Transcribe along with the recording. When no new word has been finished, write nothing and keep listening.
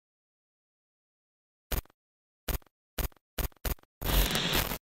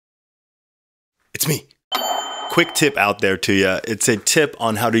It's me. Quick tip out there to you. It's a tip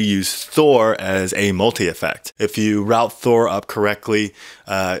on how to use Thor as a multi-effect. If you route Thor up correctly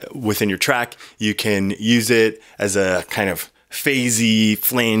within your track, you can use it as a kind of phasey,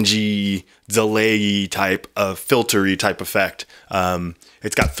 flangey, delay type of filtery type effect.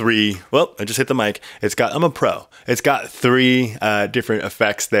 It's got three, well, I just hit the mic. I'm a pro. It's got three different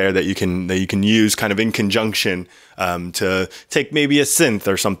effects there that you can use kind of in conjunction to take maybe a synth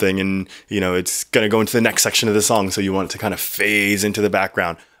or something, and it's gonna go into the next section of the song, so you want it to kind of phase into the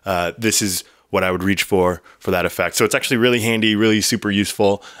background. This is what I would reach for that effect. So it's actually really handy, really super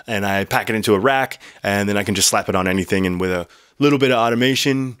useful, and I pack it into a rack, and then I can just slap it on anything, and with a little bit of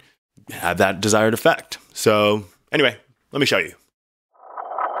automation, have that desired effect. So anyway, let me show you.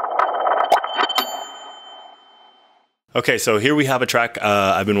 Okay, so here we have a track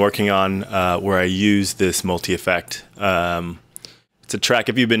I've been working on where I use this multi-effect. It's a track,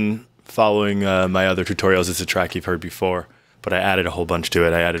 if you've been following my other tutorials, it's a track you've heard before, but I added a whole bunch to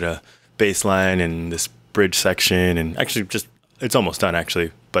it. I added a bass line and this bridge section, and actually it's almost done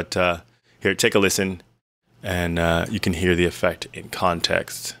actually. But here, take a listen, and you can hear the effect in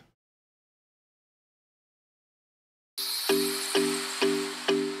context.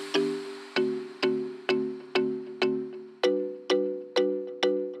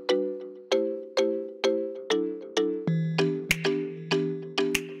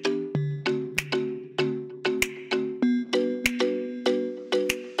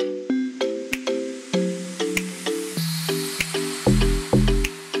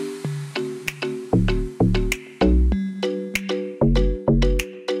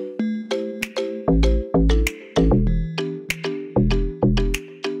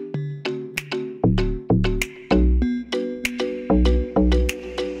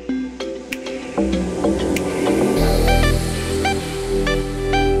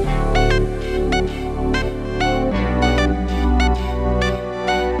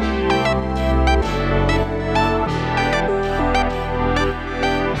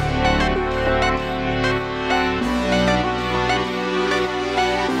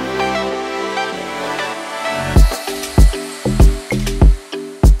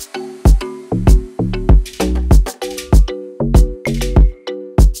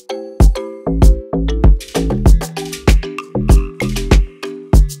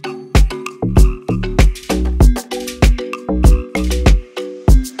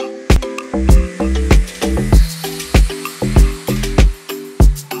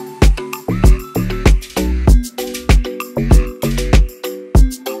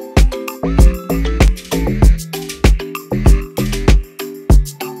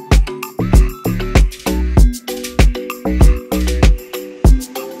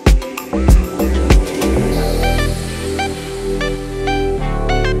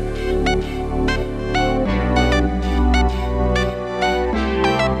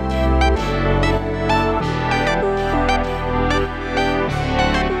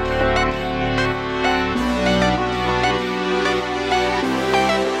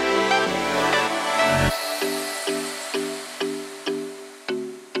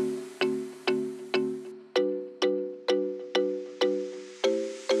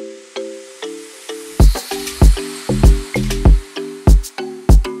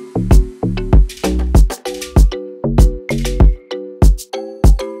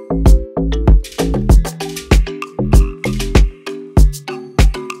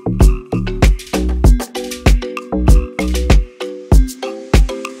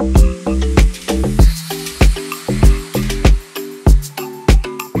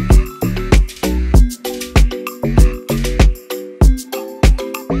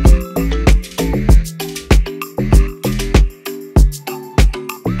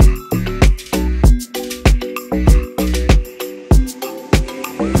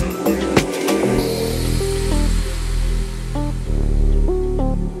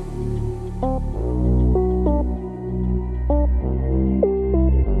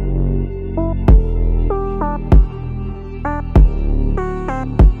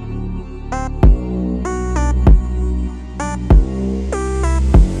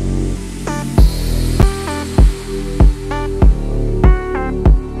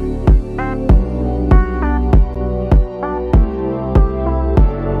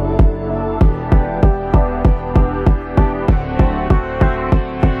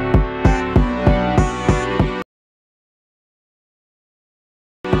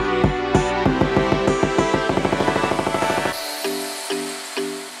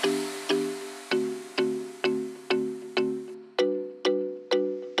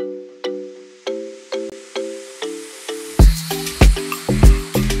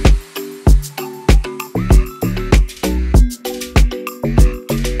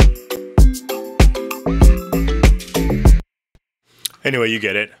 Anyway, you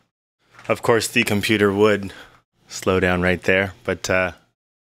get it. Of course, the computer would slow down right there, but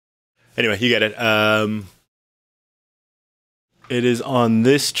anyway, you get it. It is on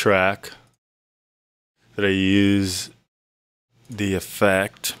this track that I use the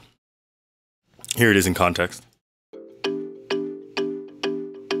effect. Here it is in context.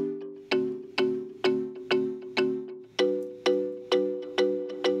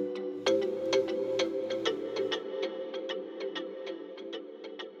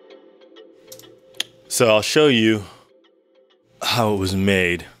 So I'll show you how it was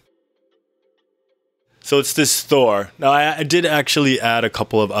made. So it's this Thor. Now I did actually add a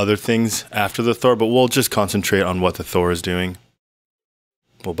couple of other things after the Thor, but we'll just concentrate on what the Thor is doing.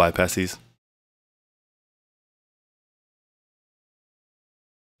 We'll bypass these.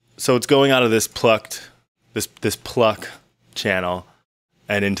 So it's going out of this pluck channel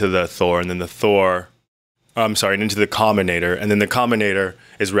and into the Thor, and then the Thor, I'm sorry, and into the combinator, and then the combinator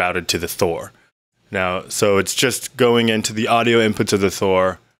is routed to the Thor. Now, so it's just going into the audio inputs of the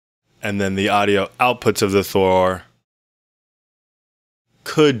Thor, and then the audio outputs of the Thor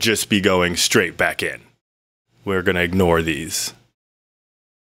could just be going straight back in. We're going to ignore these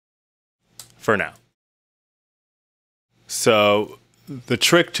for now. So the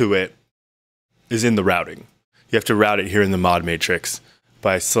trick to it is in the routing. You have to route it here in the mod matrix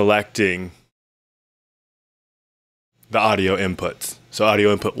by selecting the audio inputs. So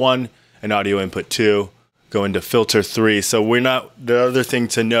audio input 1 and audio input 2 go into filter 3. So we're not, the other thing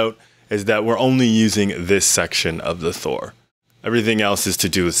to note is that we're only using this section of the Thor. Everything else is to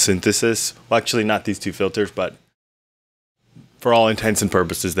do with synthesis. Well, actually not these two filters, but for all intents and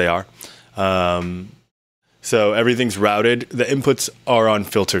purposes they are. So everything's routed. The inputs are on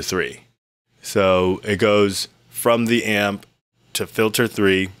filter 3. So it goes from the amp to filter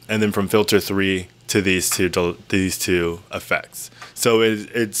 3, and then from filter 3 to these two effects. So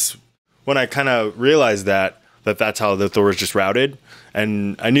it's when I kind of realized that's how the Thor is just routed,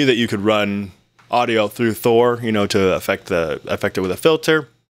 and I knew that you could run audio through Thor, you know, to affect it with a filter.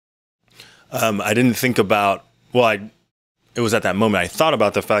 I didn't think about, it was at that moment I thought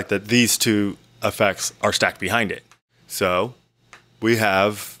about the fact that these two effects are stacked behind it. So we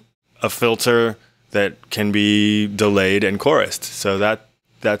have a filter that can be delayed and chorused. So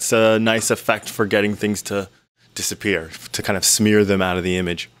that's a nice effect for getting things to disappear, to kind of smear them out of the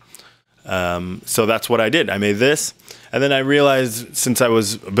image. So that's what I did. I made this, and then I realized, since I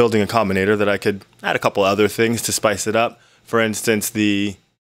was building a combinator, that I could add a couple other things to spice it up. For instance, the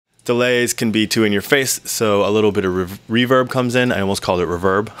delays can be too in your face, so a little bit of reverb comes in. I almost called it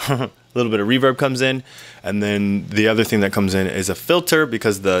reverb. A little bit of reverb comes in, and then the other thing that comes in is a filter,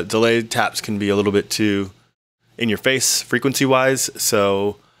 because the delay taps can be a little bit too in your face frequency-wise.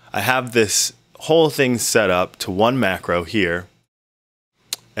 So I have this whole thing set up to one macro here,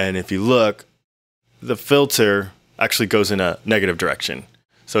 and if you look, the filter actually goes in a negative direction.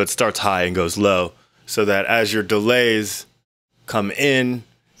 So it starts high and goes low, so that as your delays come in,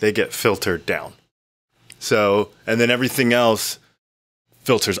 they get filtered down. So, and then everything else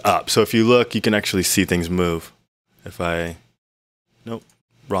filters up. So if you look, you can actually see things move. Nope,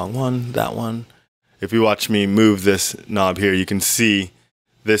 wrong one, that one. If you watch me move this knob here, you can see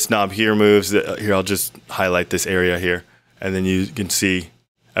this knob here moves. Here, I'll just highlight this area here, and then you can see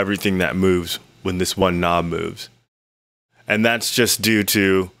everything that moves when this one knob moves. And that's just due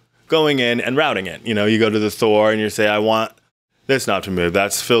to going in and routing it. You know, you go to the Thor and you say, I want this knob to move.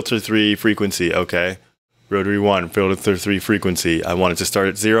 That's filter 3 frequency. Okay. Rotary 1, filter 3 frequency. I want it to start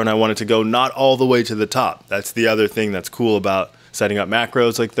at 0, and I want it to go not all the way to the top. That's the other thing that's cool about setting up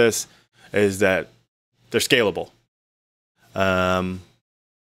macros like this, is that they're scalable.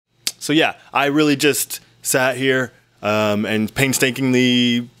 So yeah, I really just sat here and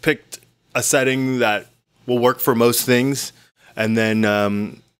painstakingly picked a setting that will work for most things. And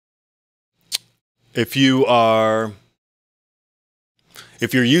then if you're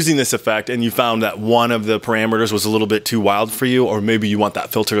using this effect and you found that one of the parameters was a little bit too wild for you, or maybe you want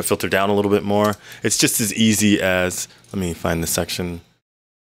that filter to filter down a little bit more, it's just as easy as, let me find the section.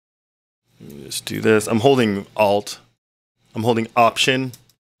 Let me just do this. I'm holding Alt. I'm holding Option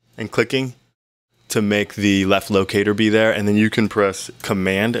and clicking to make the left locator be there, and then you can press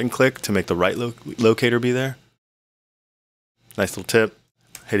Command and click to make the right locator be there. Nice little tip.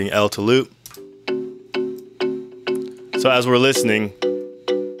 Hitting L to loop. So as we're listening,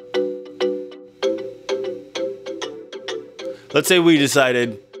 let's say we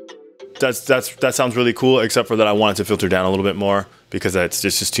decided that sounds really cool, except for that I want it to filter down a little bit more because that's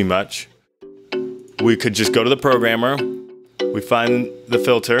just too much. We could just go to the programmer, we find the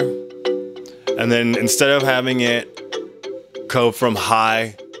filter, and then instead of having it go from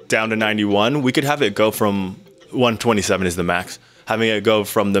high down to 91. We could have it go from 127 is the max. Having it go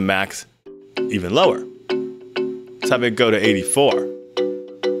from the max even lower. Let's have it go to 84.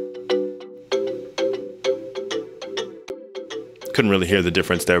 Couldn't really hear the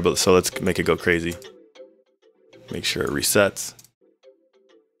difference there, but so let's make it go crazy. Make sure it resets.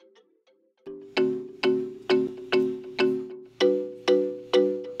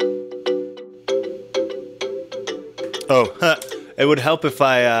 Oh, it would help if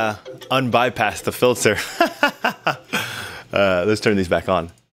I unbypass the filter. Let's turn these back on.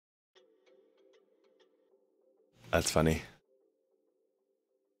 That's funny.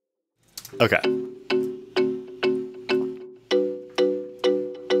 Okay.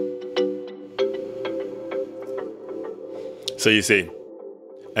 So you see,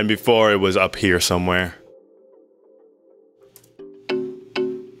 and before it was up here somewhere.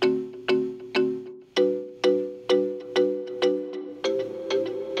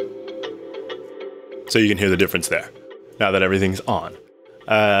 So you can hear the difference there, now that everything's on.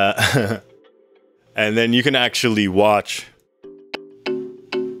 And then you can actually watch,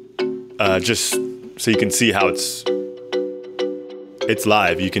 just so you can see how it's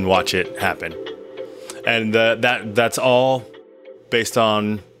live. You can watch it happen. And that's all based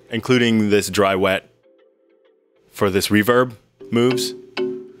on including this dry wet for this reverb moves.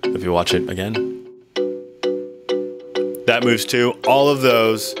 If you watch it again, that moves too. All of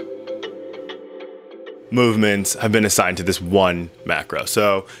those movements have been assigned to this one macro.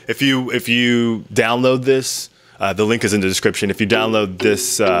 So if you download this, the link is in the description. If you download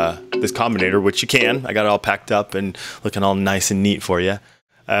this this combinator, which you can, I got it all packed up and looking all nice and neat for you.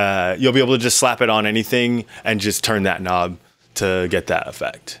 You'll be able to just slap it on anything and just turn that knob to get that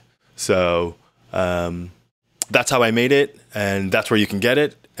effect. So that's how I made it, and that's where you can get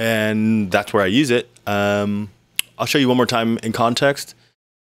it, and that's where I use it. I'll show you one more time in context.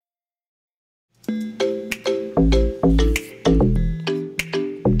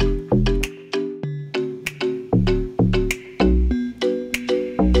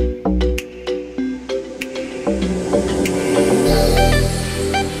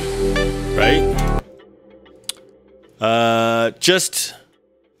 Just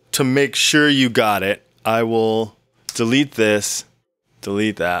to make sure you got it, I will delete this,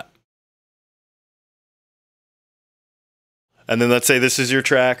 delete that. And then let's say this is your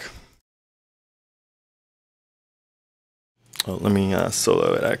track. Oh, let me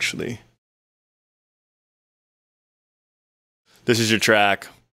solo it actually. This is your track.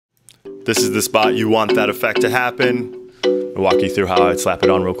 This is the spot you want that effect to happen. I'll walk you through how I'd slap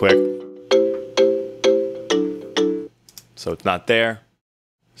it on real quick. So it's not there.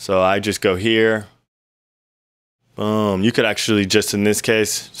 So I just go here. Boom. You could actually just, in this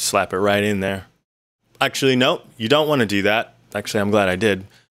case, slap it right in there. Actually, no, you don't want to do that. Actually, I'm glad I did.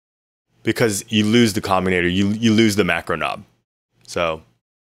 Because you lose the combinator. You lose the macro knob. So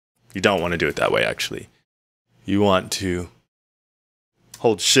you don't want to do it that way, actually. You want to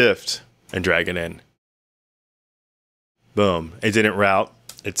hold shift and drag it in. Boom. It didn't route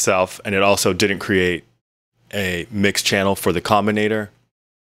itself, and it also didn't create a mix channel for the combinator,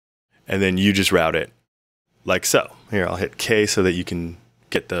 and then you just route it like so. Here, I'll hit K so that you can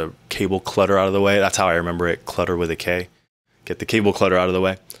get the cable clutter out of the way. That's how I remember it, clutter with a K. Get the cable clutter out of the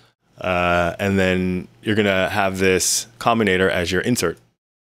way. And then you're gonna have this combinator as your insert.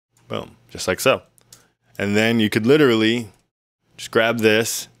 Boom, just like so. And then you could literally just grab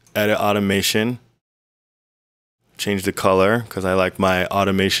this, edit automation, change the color, because I like my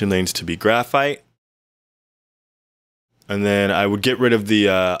automation lanes to be graphite. And then I would get rid of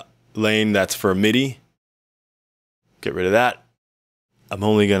the lane that's for MIDI. Get rid of that. I'm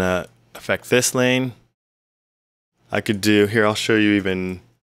only gonna affect this lane. I could do, here I'll show you even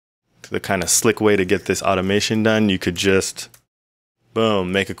the kind of slick way to get this automation done. You could just,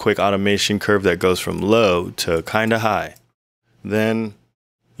 boom, make a quick automation curve that goes from low to kind of high. Then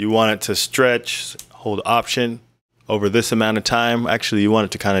you want it to stretch, hold Option over this amount of time. Actually, you want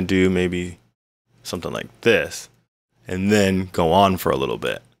it to kind of do maybe something like this, and then go on for a little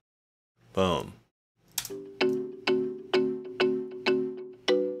bit. Boom.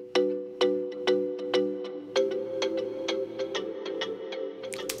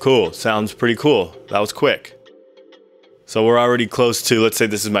 Cool, sounds pretty cool. That was quick. So we're already close to, let's say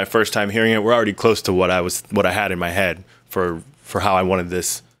this is my first time hearing it, we're already close to what I had in my head for how I wanted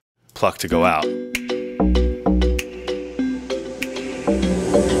this pluck to go out.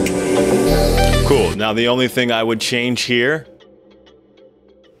 Cool. Now the only thing I would change here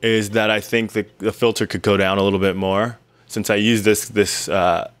is that I think the filter could go down a little bit more. Since I use this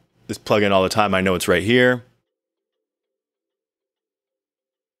plugin all the time, I know it's right here.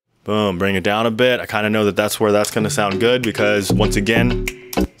 Boom, bring it down a bit. I kind of know that that's where that's going to sound good because once again,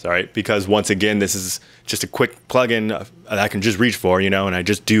 this is just a quick plugin that I can just reach for, you know, and I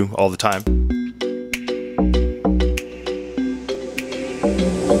just do all the time.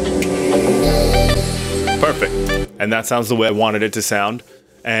 Perfect. And that sounds the way I wanted it to sound.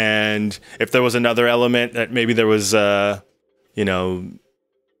 And if there was another element that maybe there was, you know,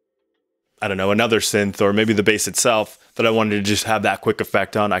 I don't know, another synth or maybe the bass itself that I wanted to just have that quick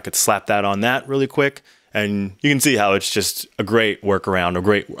effect on, I could slap that on that really quick. And you can see how it's just a great workaround,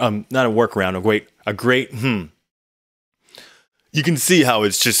 you can see how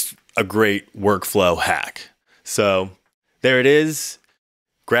it's just a great workflow hack. So there it is.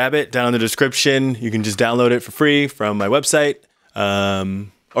 Grab it down in the description. You can just download it for free from my website.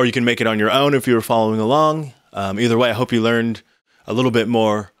 Or you can make it on your own if you were following along. Either way, I hope you learned a little bit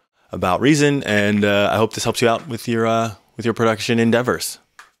more about Reason, and I hope this helps you out with your production endeavors.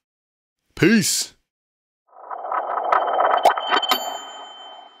 Peace.